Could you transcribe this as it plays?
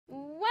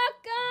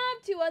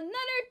to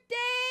another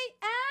day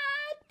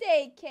at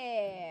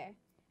Daycare.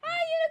 Hi,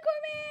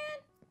 Unicorn Man.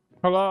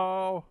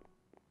 Hello.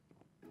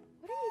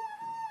 What are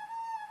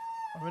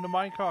you? I'm in a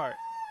minecart.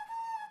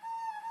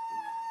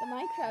 The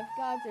Minecraft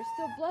gods are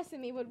still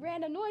blessing me with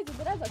random noises,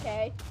 but that's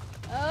okay.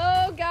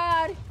 Oh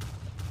God!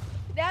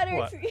 Now,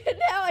 now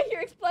I hear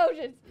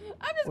explosions.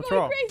 I'm just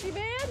going crazy,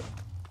 man.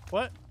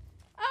 What?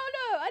 I don't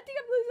know. I think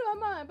I'm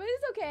losing my mind, but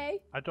it's okay.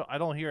 I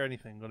don't hear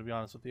anything. I'm gonna be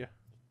honest with you.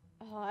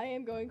 Oh, I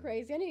am going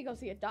crazy. I need to go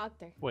see a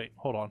doctor. Wait,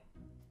 hold on.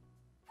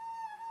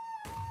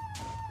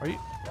 Are you?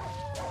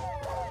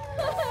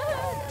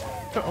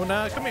 Oh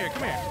no! Come here!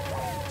 Come here!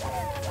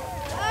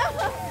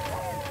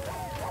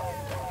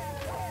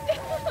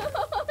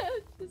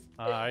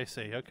 I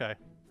see. Okay.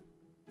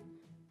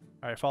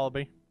 All right, follow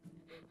me.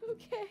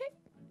 Okay.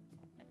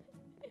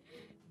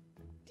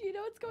 Do you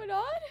know what's going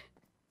on?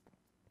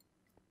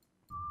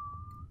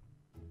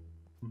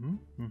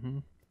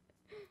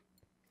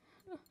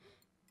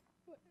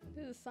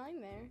 There's a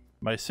sign there.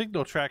 My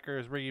signal tracker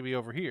is bringing me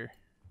over here.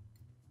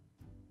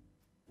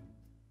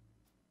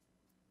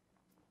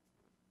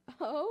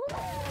 Oh?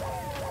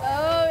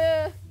 Oh,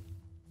 yeah.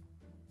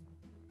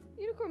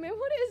 Unicorn Man,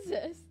 what is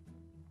this?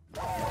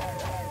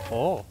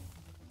 Oh.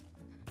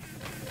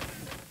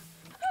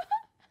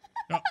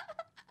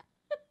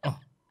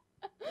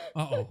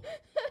 Uh-oh.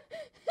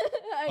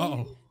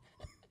 Uh-oh.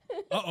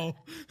 Uh-oh.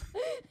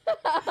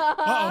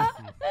 Uh-oh.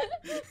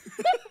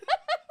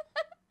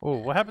 Oh,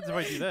 what happens if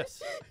I do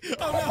this?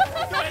 Oh, no.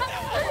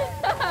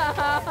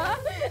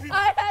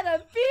 I had a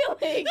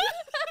feeling.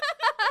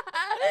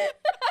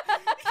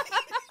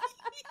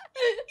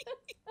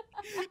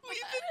 We've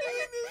been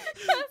doing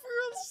this for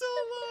so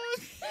long.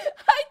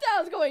 I thought I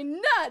was going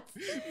nuts.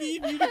 Me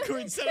and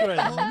Unicorn set up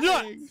the whole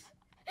thing.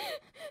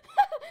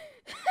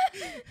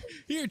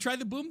 Here, try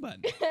the boom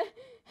button.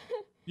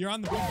 You're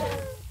on the boom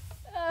button.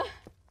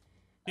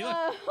 Hey, look.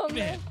 Oh, Give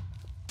me a hit.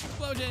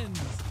 Explosions.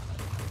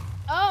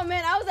 Oh,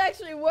 man, I was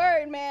actually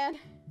worried, man.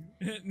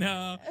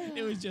 No,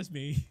 it was just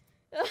me.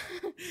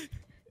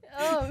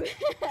 Oh, man.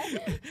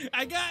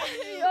 I got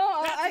you.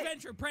 Oh, That's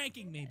revenge for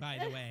pranking me, by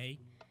the way.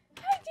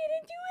 I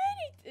didn't do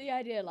anything. Yeah,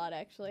 I did a lot,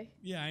 actually.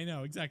 Yeah, I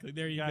know. Exactly.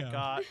 There you go.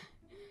 Got.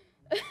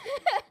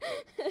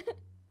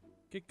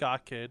 Get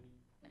got, kid.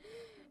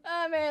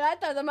 Oh, man, I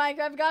thought the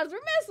Minecraft gods were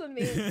messing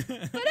with me.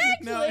 But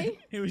actually... No,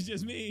 it was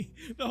just me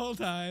the whole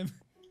time.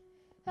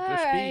 All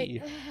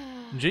right.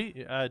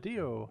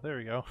 Dio. There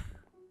we go.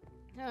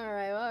 All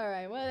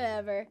right,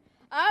 whatever.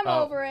 I'm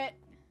over it.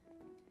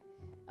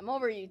 I'm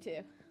over you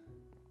two.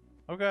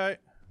 Okay.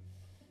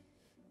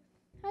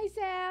 Hi,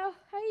 Sal.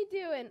 How you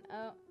doing?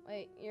 Oh,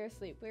 wait, you're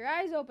asleep. Your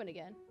eyes open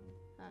again.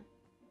 Huh.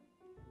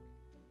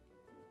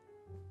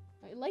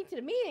 Oh, you're late to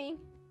the meeting?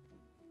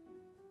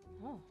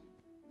 Oh.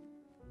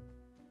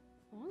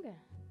 Well, I'm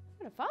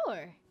gonna follow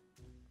her.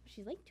 What's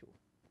she late to?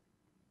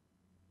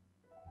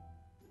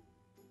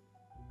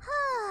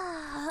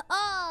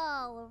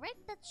 All right,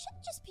 that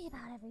should just be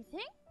about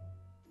everything.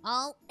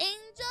 Oh,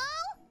 Angel,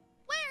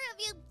 where have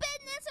you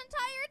been this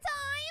entire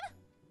time?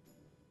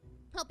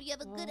 Hope you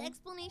have a good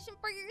explanation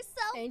for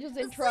yourself. Angel's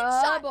in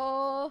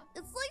trouble.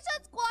 The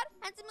Slingshot Squad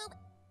had to move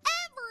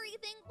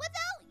everything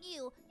without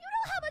you. You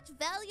know how much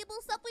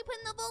valuable stuff we put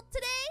in the vault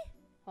today?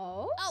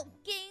 Oh? Oh,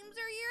 games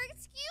are your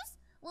excuse?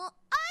 Well,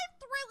 I'm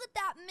through with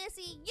that,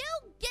 Missy. You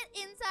get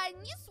inside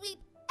and you sweep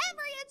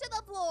every inch of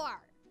the floor.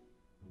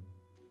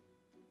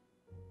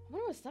 I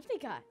wonder what stuff they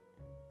got.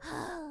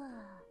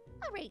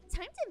 All right,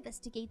 time to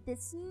investigate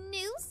this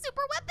new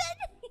super weapon.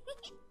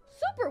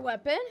 Super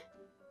weapon?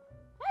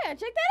 I gotta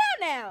check that out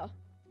now.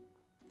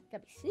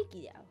 Gotta be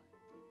sneaky though.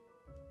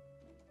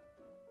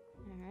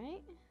 All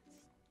right.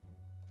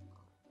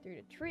 Through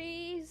the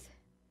trees.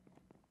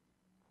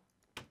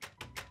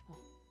 Oh.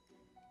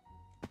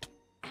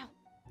 Ow.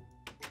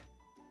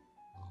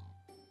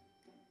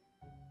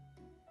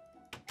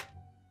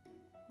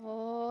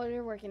 Oh,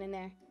 they're working in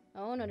there.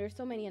 Oh no, there's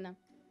so many of them.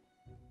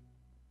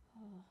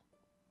 Oh,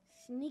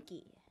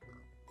 sneaky.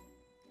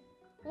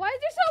 Why is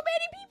there so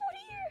many people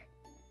here?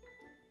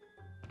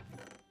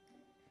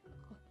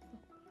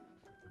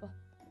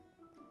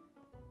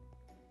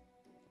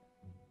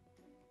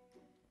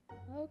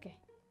 Okay.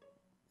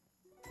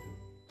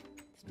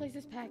 This place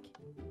is packed.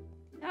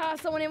 Ah,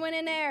 someone went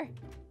in there.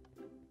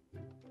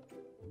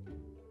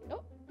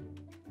 Oh.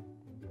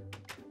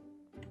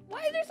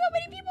 Why is there so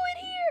many people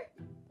in here?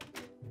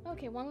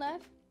 Okay, one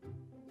left.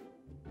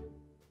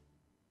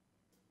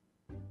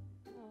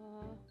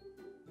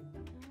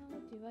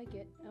 How do I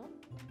get? Oh.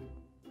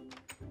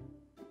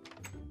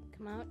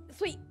 Come out.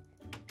 Sweet.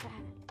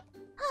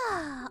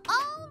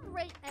 All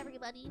right,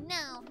 everybody.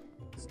 Now,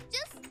 it's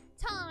just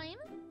time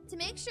to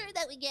make sure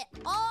that we get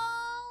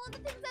all of the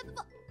things at the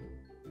vault.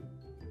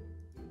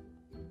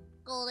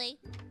 Goldy,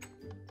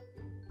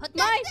 put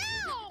that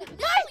down!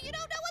 No, you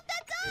don't know what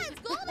that does!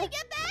 Goldy,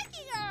 get back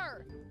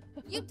here!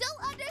 You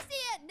don't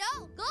understand!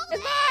 No, Goldy!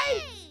 It's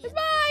mine! It's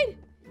mine!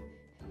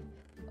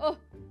 Oh.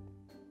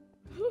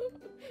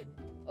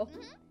 Oh.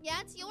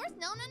 Yeah, it's yours.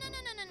 No.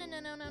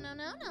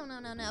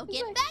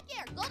 Get back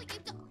here, Goldy.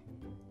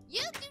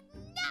 You do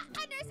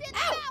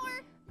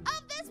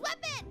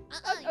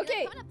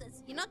Okay. You're not coming up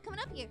this. You're not coming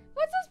up here.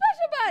 What's so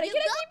special about it? You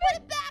Can I go keep put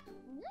it back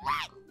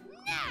right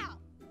now.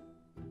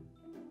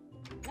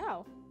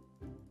 No.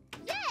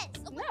 Yes.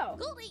 Oh, No.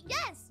 Goldy,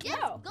 yes. Yes.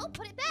 No. Go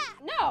put it back.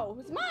 No,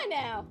 it's mine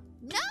now.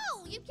 No,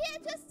 you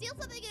can't just steal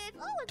something and it's,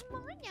 oh, it's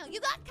mine now. You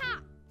got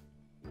caught.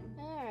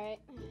 All right.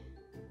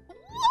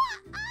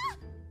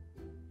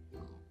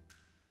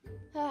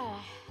 What?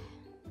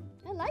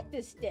 I like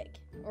this stick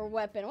or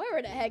weapon,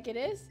 whatever the heck it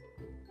is.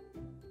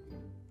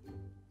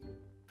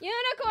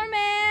 Unicorn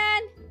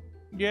Man,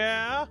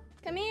 Yeah?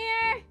 come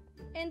here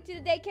into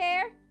the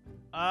daycare.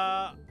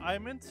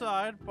 I'm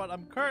inside, but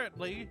I'm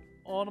currently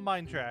on a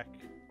mine track.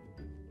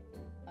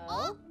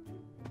 Oh.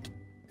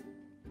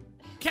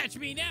 Catch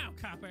me now,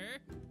 copper.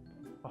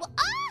 Hey!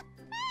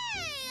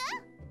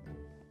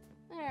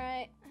 All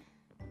right.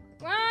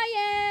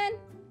 Ryan,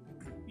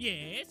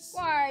 Yes.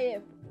 where are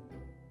you?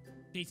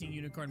 Chasing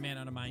Unicorn Man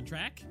on a mine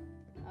track.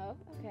 Oh,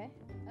 okay.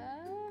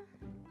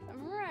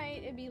 I'm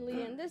right. It'd be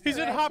leading this He's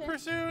direction. in hot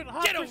pursuit!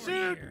 Hot Get over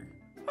pursuit! here.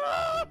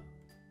 Ah! I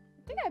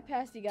think I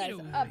passed you guys Get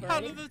over up here. How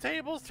already. did the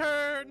tables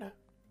turn?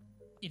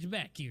 Get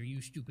back here,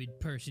 you stupid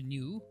person,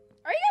 you.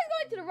 Are you guys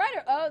going to the right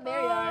or? Oh, there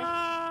you are.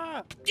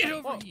 Ah! Get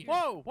over Whoa, here.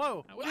 whoa,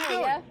 whoa! What are you Ow.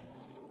 doing? Yeah.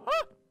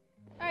 Ah!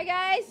 All right,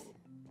 guys.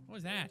 What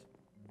was that?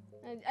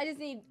 I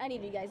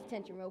need you guys'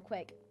 attention real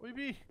quick. What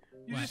do you mean?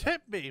 You What? just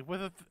hit me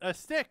with a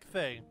stick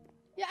thing.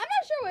 Yeah, I'm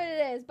not sure what it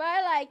is, but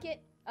I like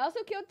it. I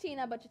also killed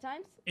Tina a bunch of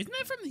times. Isn't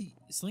that from the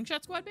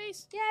Slingshot Squad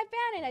base? Yeah, I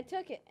found it. I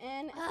took it.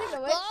 And speaking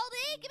of which,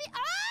 Goldy, give me.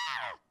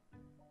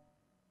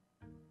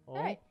 Oh. all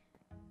right.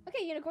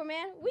 Okay, Unicorn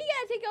Man, we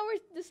gotta take over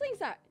the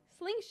slingshot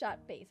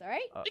base. All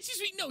right? Excuse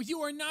me, no,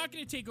 you are not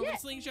going to take over Yeah. the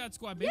Slingshot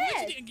Squad base.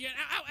 Yes. Listen to- Ow,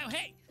 ow, ow,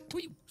 hey. Who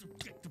you?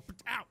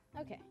 Ow.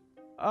 Okay.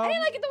 I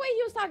didn't like it the way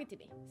he was talking to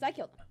me, so I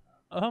killed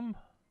him.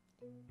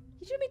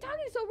 He shouldn't be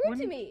talking so rude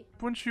to me.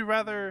 Wouldn't you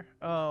rather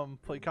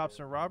play cops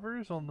and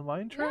robbers on the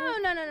mine track?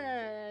 No.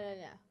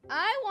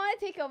 I want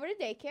to take over the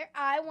daycare.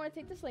 I want to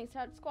take the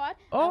slingshot squad.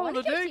 I Oh,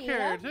 wanna the kill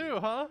daycare Tina. too,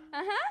 huh?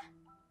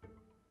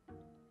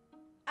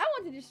 I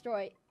want to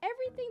destroy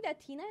everything that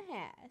Tina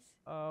has.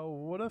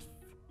 What if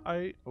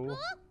I? Oh.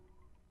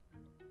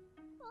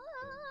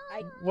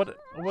 I What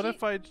She-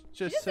 if I she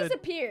just just said?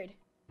 disappeared.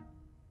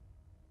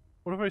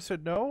 What if I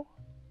said no?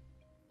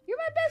 You're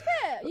my best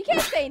friend. You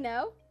can't say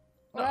no.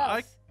 Or No,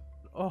 else.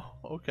 Oh,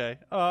 okay.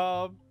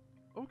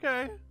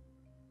 Okay.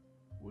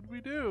 What do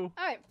we do?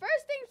 All right.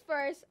 First things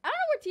first. I don't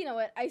know where Tina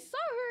went. I saw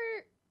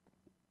her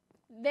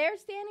there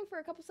standing for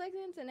a couple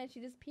seconds, and then she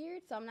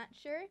disappeared. So I'm not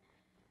sure.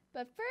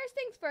 But first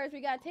things first,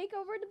 we gotta take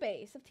over the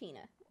base of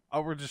Tina.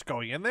 Oh, we're just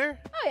going in there?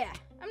 Oh yeah,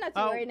 I'm not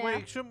too worried now.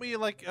 Wait, shouldn't we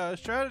like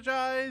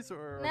strategize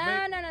or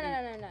No.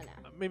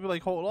 maybe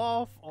like hold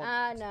off?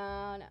 On...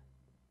 No.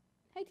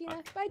 Hey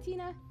Tina. Bye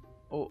Tina.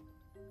 Oh,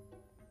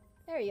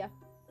 There you go.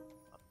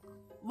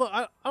 look,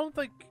 I don't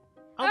think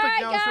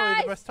Alright, now is really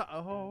guys. the best time.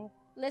 Oh,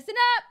 Listen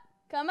up.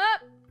 Come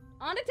up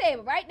on the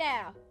table right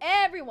now,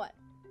 everyone.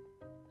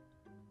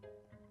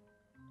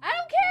 I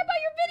don't care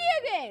about your video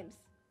games.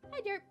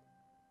 Hey, Derp.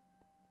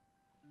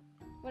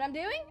 What I'm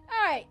doing?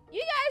 All right, you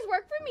guys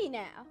work for me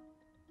now.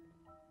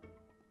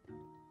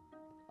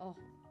 Oh.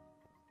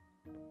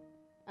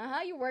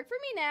 You work for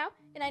me now,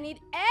 and I need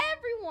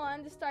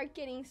everyone to start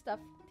getting stuff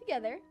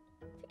together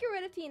to get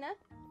rid of Tina.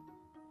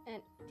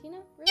 And Tina,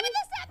 really? Give me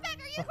the step back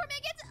or Unicorn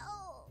Man gets.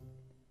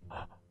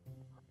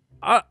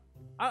 Oh.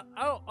 I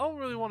don't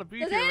really want to be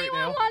Does here right anyone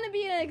now. want to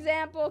be an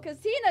example? Because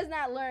Tina's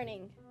not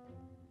learning.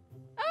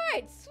 All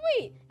right,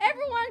 sweet.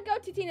 Everyone go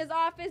to Tina's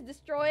office,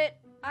 destroy it.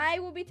 I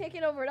will be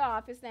taking over the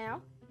office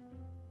now.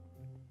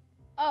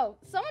 Oh,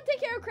 someone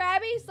take care of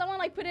Krabby. Someone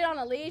like put it on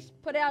a leash,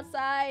 put it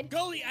outside.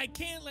 Goldy, I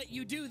can't let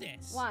you do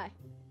this. Why?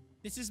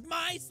 This is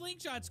my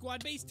Slingshot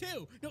Squad base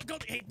too. No,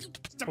 Goldy, hey,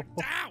 stop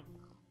down.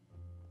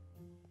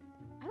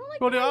 I don't like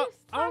But the way I you're don't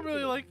talking.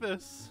 really like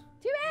this.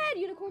 Too bad,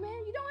 Unicorn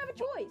Man. You don't have a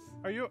choice.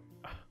 Are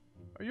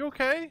you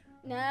okay?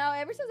 No,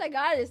 ever since I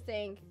got this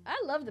thing,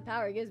 I love the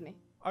power it gives me.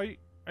 Are you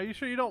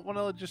sure you don't want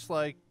to just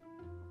like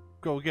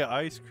go get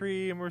ice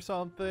cream or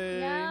something?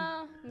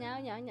 No.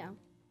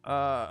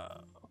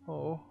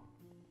 Oh.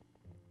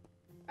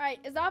 All right,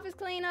 is the office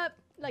clean up?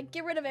 Like,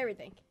 get rid of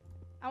everything.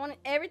 I want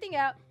everything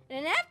out.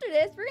 And then after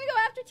this, we're going to go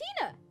after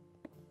Tina.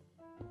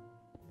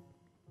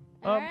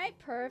 All right,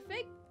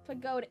 perfect. Put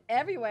gold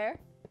everywhere.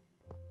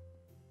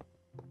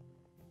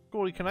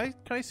 Goldy, can I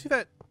see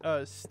that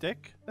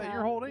stick that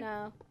you're holding?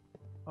 No.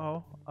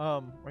 Oh,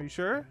 are you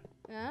sure?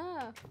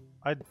 No.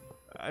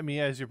 I mean,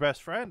 as your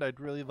best friend, I'd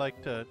really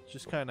like to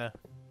just kind of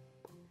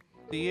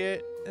see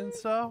it and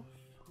stuff.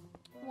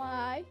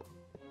 Why?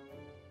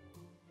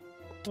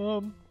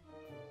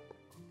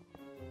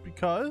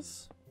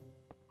 Because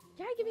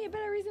You gotta give me a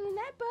better reason than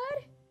that,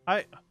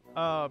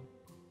 bud.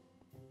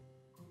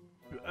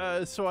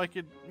 so I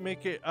could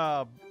make it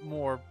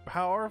more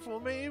powerful,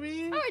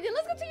 maybe. All right, then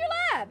let's go to your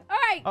lab. All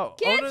right,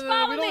 kids, no,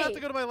 follow we don't me. have to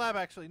go to my lab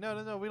actually.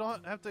 No, we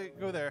don't have to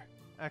go there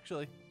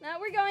actually. No,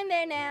 we're going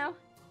there now.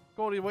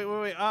 Goldy, wait.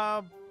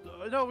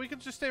 No, we can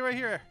just stay right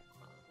here.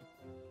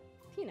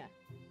 Tina.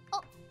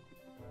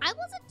 I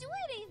wasn't doing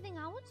anything.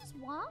 I was just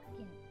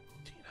walking.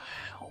 Tina,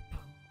 help.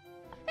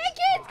 Hey,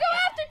 kids, go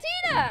after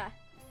Tina!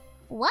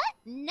 What?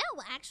 No,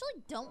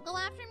 actually, don't go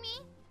after me.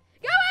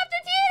 Go after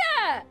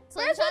Tina!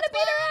 First one to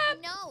beat her up!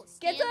 No,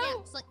 Get stand some.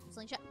 down.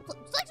 Slingshot squad!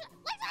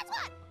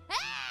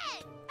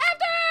 Hey!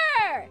 After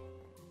her!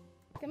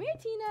 Come here,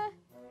 Tina.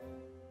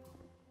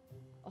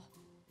 Oh.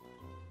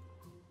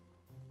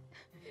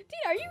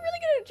 Tina, are you really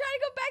gonna try to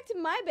go back to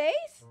my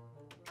base?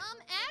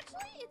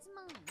 Actually, it's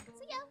mine.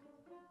 See ya.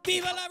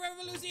 Viva la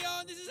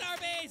revolucion! This is our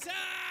base!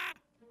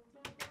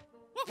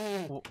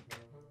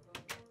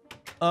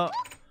 Ah!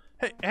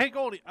 Hey,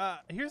 Goldy.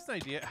 Here's an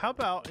idea. How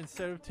about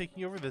instead of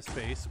taking over this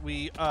base,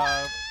 we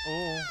Tina!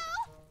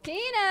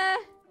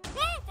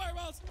 Oh,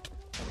 fireballs!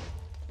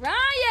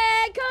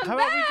 Ryan, come How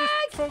back! about we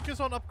just focus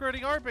on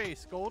upgrading our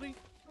base, Goldy?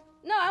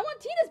 No, I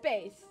want Tina's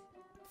base.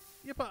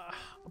 Yeah, but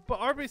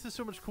our base is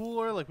so much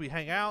cooler. Like we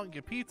hang out and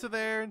get pizza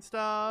there and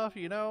stuff.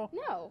 You know?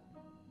 No.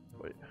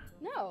 Wait.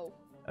 No.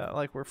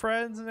 Like we're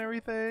friends and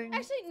everything.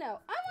 Actually, no.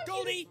 I want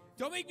Goldy,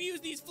 don't make me use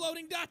these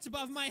floating dots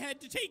above my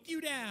head to take you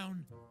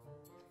down.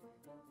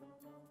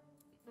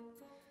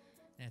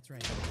 That's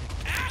right.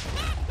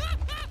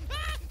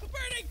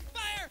 Burning!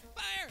 Fire!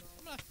 Fire!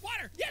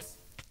 Water! Yes!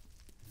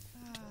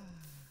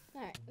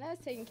 Alright,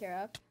 that's taken care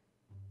of.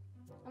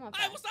 I'm on I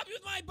fire. will stop you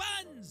with my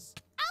buns!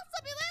 I'll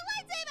stop you with my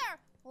lightsaber!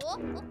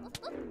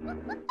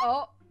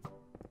 Oh.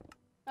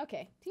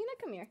 Okay, Tina,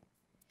 come here.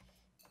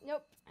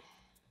 Nope.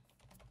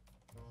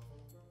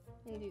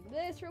 Let me do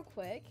this real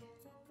quick.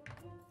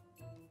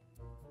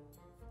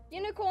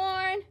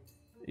 Unicorn!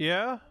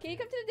 Yeah? Can you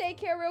come to the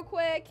daycare real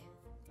quick?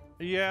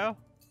 Yeah?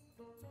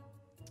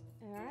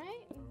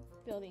 Alright.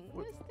 Building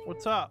this thing.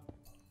 What's up?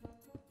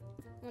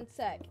 One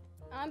sec.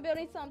 I'm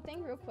building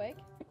something real quick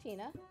for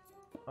Tina.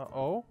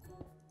 Uh-oh.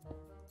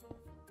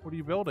 What are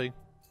you building?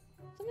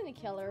 Something to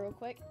kill her real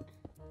quick.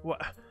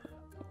 What?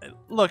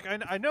 Look,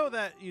 I know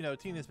that, you know,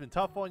 Tina's been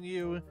tough on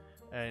you,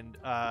 and,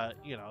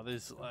 you know,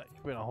 there's like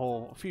been a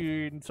whole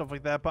feud and stuff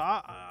like that, but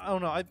I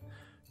don't know.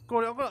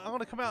 Goldy, I'm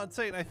gonna come out and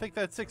say it, and I think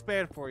that 6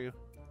 bad for you.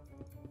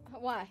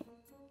 Why?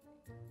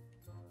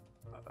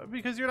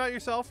 Because you're not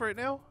yourself right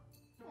now.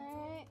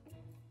 Alright.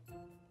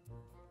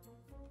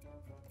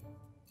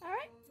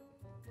 Alright.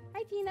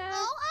 Hi, Tina.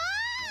 Oh,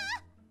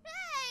 hey!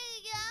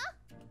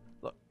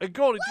 Look,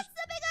 Goldy, What's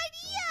the big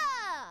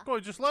idea?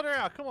 Goldy, just let her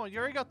out. Come on, you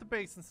already got the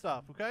base and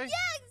stuff, okay?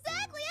 Yeah,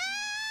 exactly.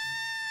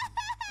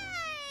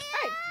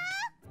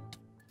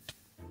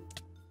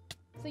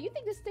 So you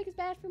think this steak is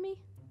bad for me?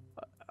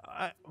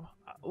 I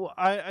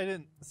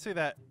didn't say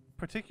that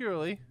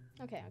particularly.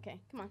 Okay.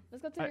 Come on.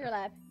 Let's go to your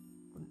lab.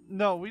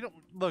 No, we don't.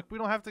 Look, we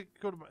don't have to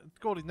go to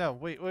Goldy. No,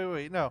 wait.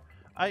 No,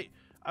 it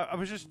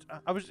was just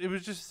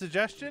a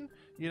suggestion,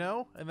 you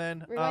know. And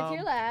then We're going to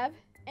your lab,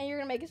 and you're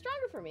gonna make it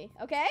stronger for me,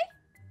 okay?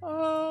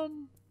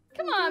 Come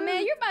on,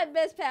 man. You're my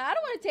best pal. I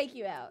don't want to take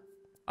you out.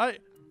 I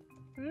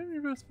am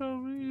your best pal. I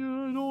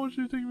don't want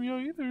you to take me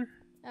out either.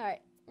 All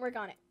right, work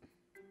on it.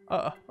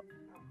 Come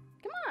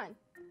on.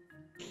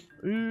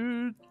 I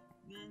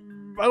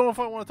don't know if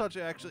I want to touch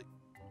it actually.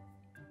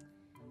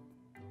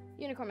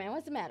 Unicorn man,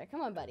 what's the matter?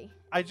 Come on, buddy.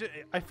 I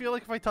feel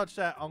like if I touch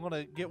that, I'm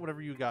gonna get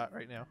whatever you got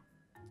right now.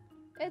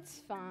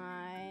 It's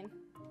fine.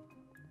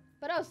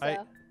 But also,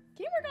 can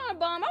you work on a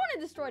bomb? I want to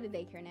destroy the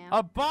daycare now.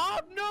 A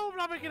bomb? No, I'm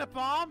not making a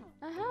bomb.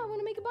 I want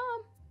to make a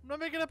bomb. I'm not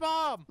making a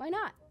bomb. Why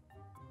not?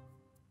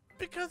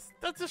 Because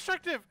that's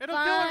destructive. It'll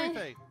Fine. kill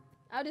everything.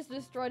 I'll just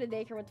destroy the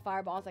daycare with the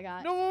fireballs I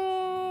got.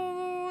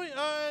 No.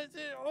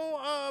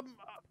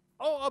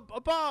 A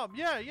bomb.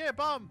 Yeah,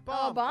 bomb.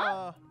 Oh, a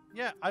bomb?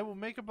 Yeah, I will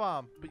make a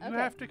bomb, but you Okay.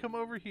 have to come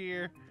over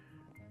here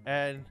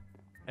and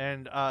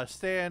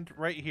stand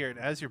right here. And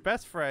as your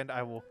best friend,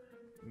 I will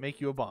make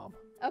you a bomb.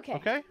 Okay.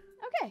 Okay?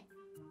 Okay.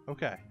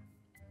 Okay.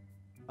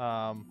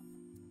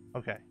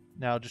 Okay.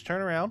 Now just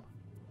turn around.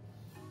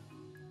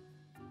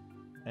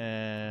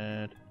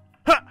 And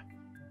ha!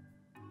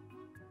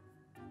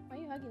 Why are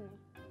you hugging me?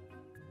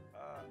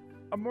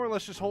 I'm more or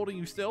less just holding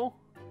you still.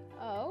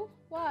 Oh,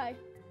 why?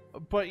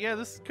 But yeah,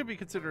 this could be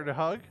considered a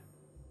hug.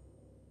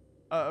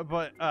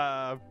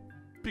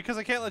 Because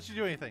I can't let you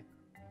do anything.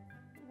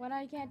 What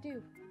I can't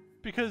do?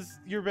 Because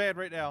you're bad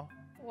right now.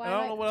 Why? And I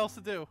don't know what else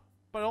to do.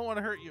 But I don't want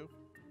to hurt you.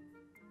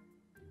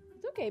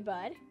 It's okay,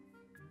 bud.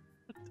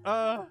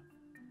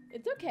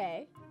 It's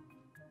okay.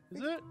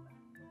 Is it?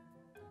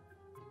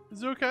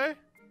 Is it okay?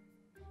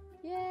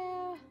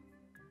 Yeah.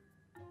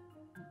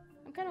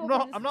 I'm kind of.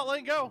 No, I'm not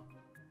letting go.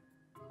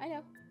 I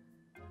know.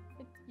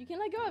 You can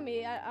let go of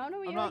me. I don't know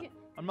what you're like.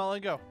 I'm not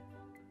letting go.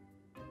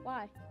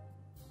 Why?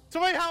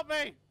 Somebody help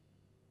me!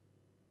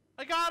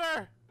 I got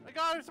her!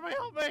 Somebody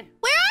help me!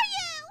 Where are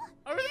you?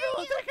 I'm in the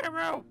middle of the daycare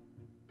room!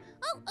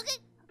 Oh, okay.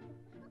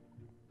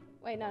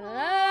 Wait, no.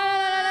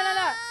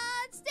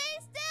 Stay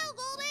still,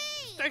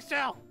 Goldy. Stay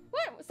still!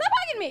 What? Stop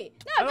hugging me!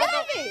 No, get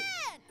off me!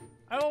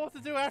 I don't know what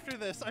to do after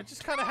this. I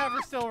just kind of have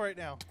her still right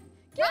now.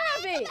 Get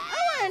off me! I don't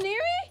want her near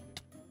me!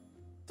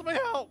 Somebody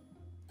help!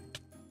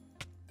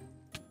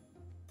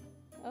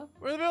 Oh.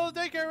 We're in the middle of the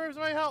daycare room.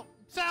 Somebody help!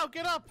 Sal,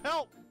 get up!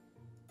 Help!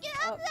 Get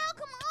up now,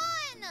 come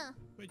on. again!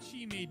 But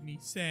she made me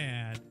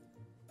sad.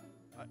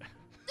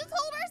 Just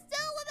hold her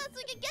still with us so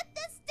we can get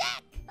this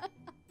stick!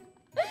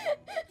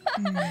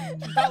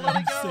 She's not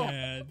letting go.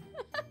 Sad.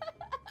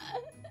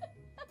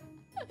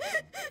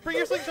 Bring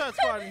your slingshot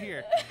squad in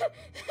here. Okay,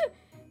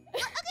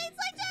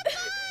 slingshot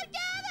squad,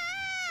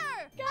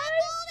 gather! Guys!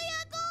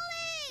 A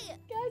goalie!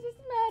 Guys, what's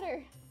the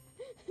matter?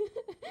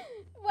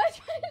 Why is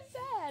it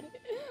sad?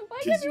 Why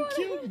is Because you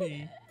everyone... killed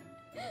me.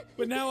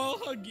 But now I'll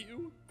hug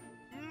you.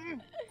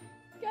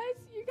 Guys,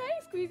 you're kind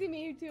of squeezing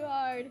me too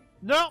hard.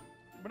 No,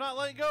 we're not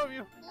letting go of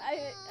you.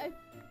 I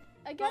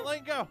Not guess...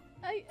 letting go.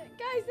 Guys,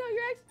 no,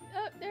 you're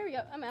oh, there we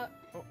go. I'm out.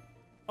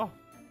 Oh.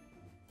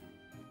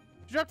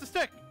 You dropped the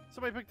stick.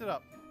 Somebody picked it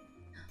up.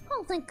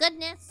 Oh, thank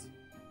goodness.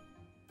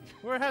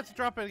 Where it has to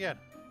drop it again.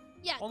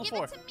 Yeah, On the give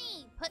floor. it to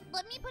me.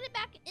 Let me put it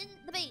back in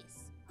the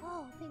base.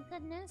 Oh, thank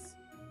goodness.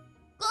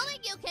 Goldy,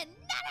 you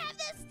cannot have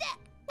this stick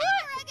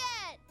ever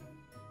again!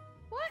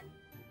 What?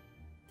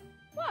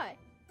 Why?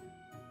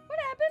 What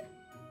happened?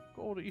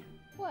 Goldy,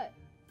 What?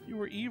 you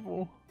were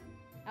evil.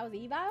 I was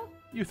evil?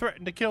 You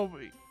threatened to kill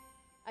me.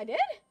 I did?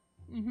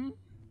 Mm-hmm.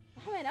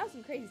 Oh man, that was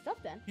some crazy stuff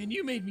then. And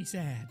you made me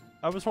sad.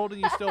 I was holding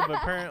you still, but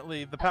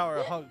apparently the power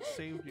of hugs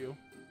saved you.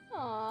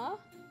 Aw.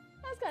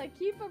 That's kind of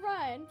cute for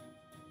Ryan.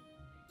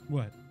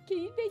 What? Can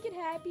you make it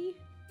happy?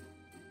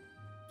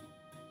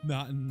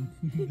 Not in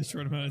the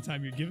short amount of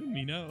time you're giving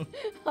me, no.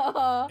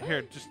 Aw.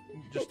 Here,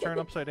 just turn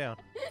upside down.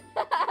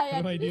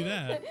 How do I do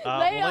that?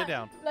 Lay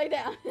down. Lay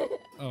down.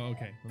 Oh,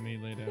 okay. Let me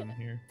lay down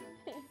here.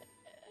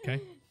 Okay.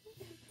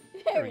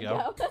 There we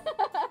go.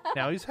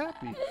 Now he's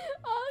happy.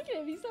 Oh, look at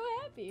him. He's so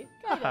happy.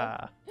 Kind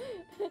of.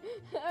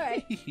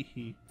 Alright.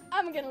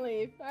 I'm gonna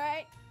leave.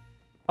 Alright?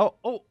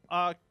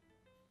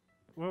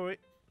 Wait.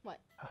 What?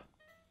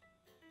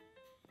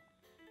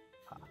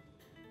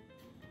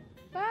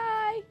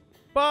 Bye.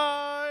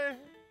 Bye.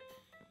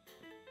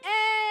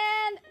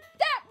 And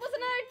that was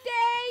another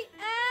day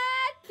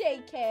at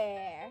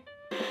daycare.